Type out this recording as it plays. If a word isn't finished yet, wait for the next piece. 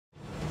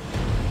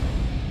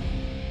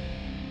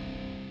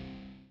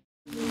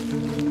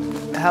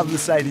have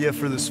this idea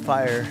for this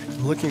fire.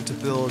 I'm looking to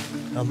build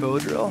a bow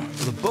drill.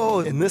 The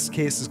bow, in this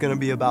case, is going to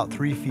be about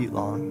 3 feet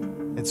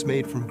long. It's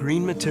made from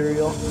green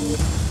material.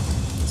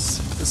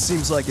 This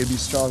seems like it'd be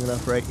strong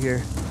enough right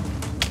here.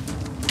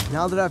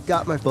 Now that I've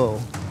got my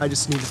bow, I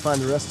just need to find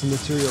the rest of the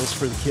materials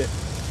for the kit.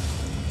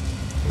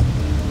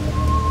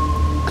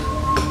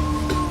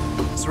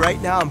 So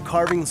right now I'm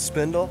carving the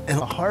spindle and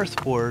a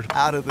hearth board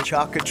out of the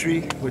chaca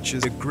tree, which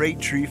is a great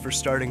tree for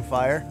starting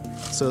fire.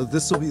 So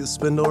this will be the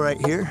spindle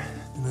right here,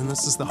 and then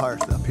this is the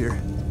hearth up here.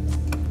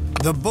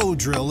 The bow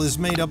drill is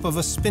made up of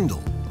a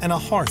spindle and a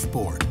hearth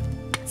board.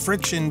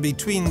 Friction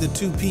between the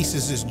two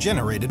pieces is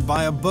generated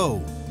by a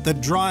bow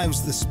that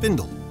drives the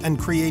spindle and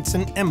creates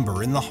an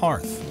ember in the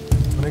hearth.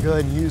 I'm gonna go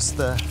ahead and use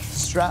the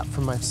strap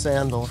from my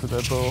sandal for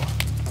the bow.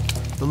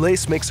 The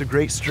lace makes a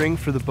great string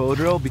for the bow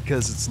drill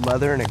because it's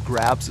leather and it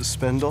grabs the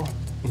spindle,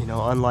 you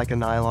know, unlike a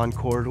nylon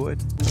cord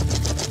would.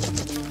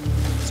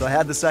 So I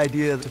had this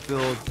idea to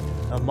build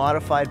a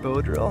modified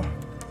bow drill.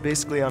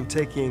 Basically, I'm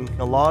taking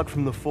a log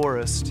from the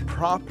forest,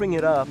 propping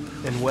it up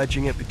and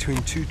wedging it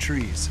between 2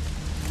 trees.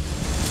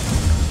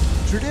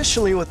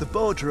 Traditionally with the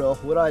bow drill,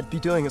 what I'd be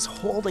doing is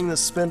holding the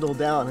spindle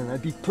down, and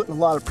I'd be putting a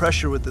lot of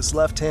pressure with this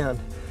left hand,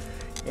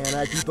 and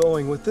I'd be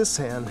bowing with this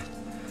hand.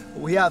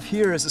 What we have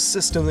here is a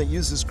system that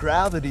uses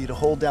gravity to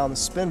hold down the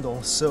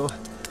spindle, so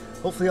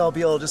hopefully I'll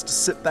be able just to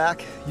sit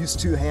back, use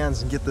 2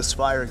 hands, and get this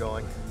fire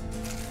going.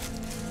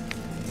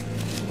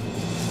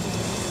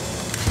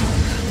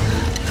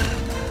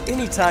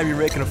 Anytime you're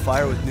making a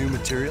fire with new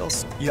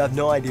materials, you have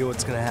no idea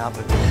what's going to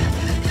happen.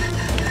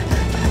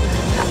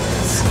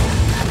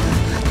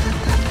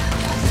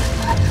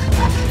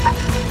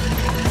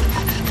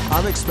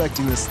 I'm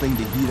expecting this thing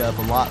to heat up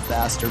a lot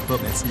faster,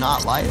 but it's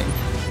not lighting.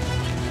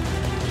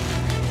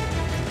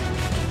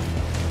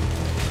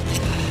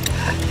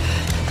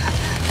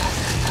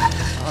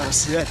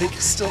 Honestly, I think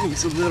it still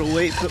needs a little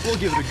weight, but we'll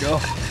give it a go.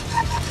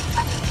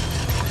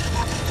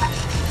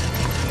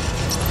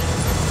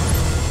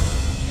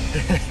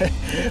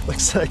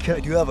 Looks like I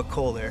do have a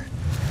coal there.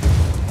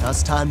 Now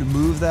it's time to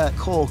move that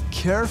coal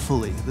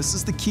carefully. This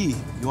is the key.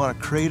 You want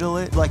to cradle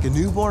it like a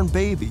newborn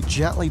baby.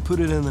 Gently put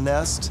it in the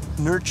nest,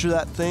 nurture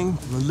that thing,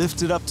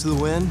 lift it up to the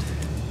wind,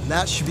 and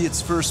that should be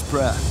its first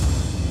breath.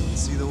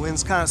 See, the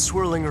wind's kind of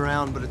swirling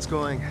around, but it's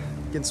going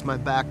against my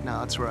back now.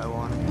 That's where I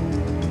want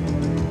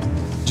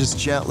it. Just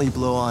gently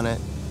blow on it,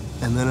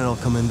 and then it'll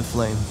come into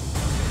flame.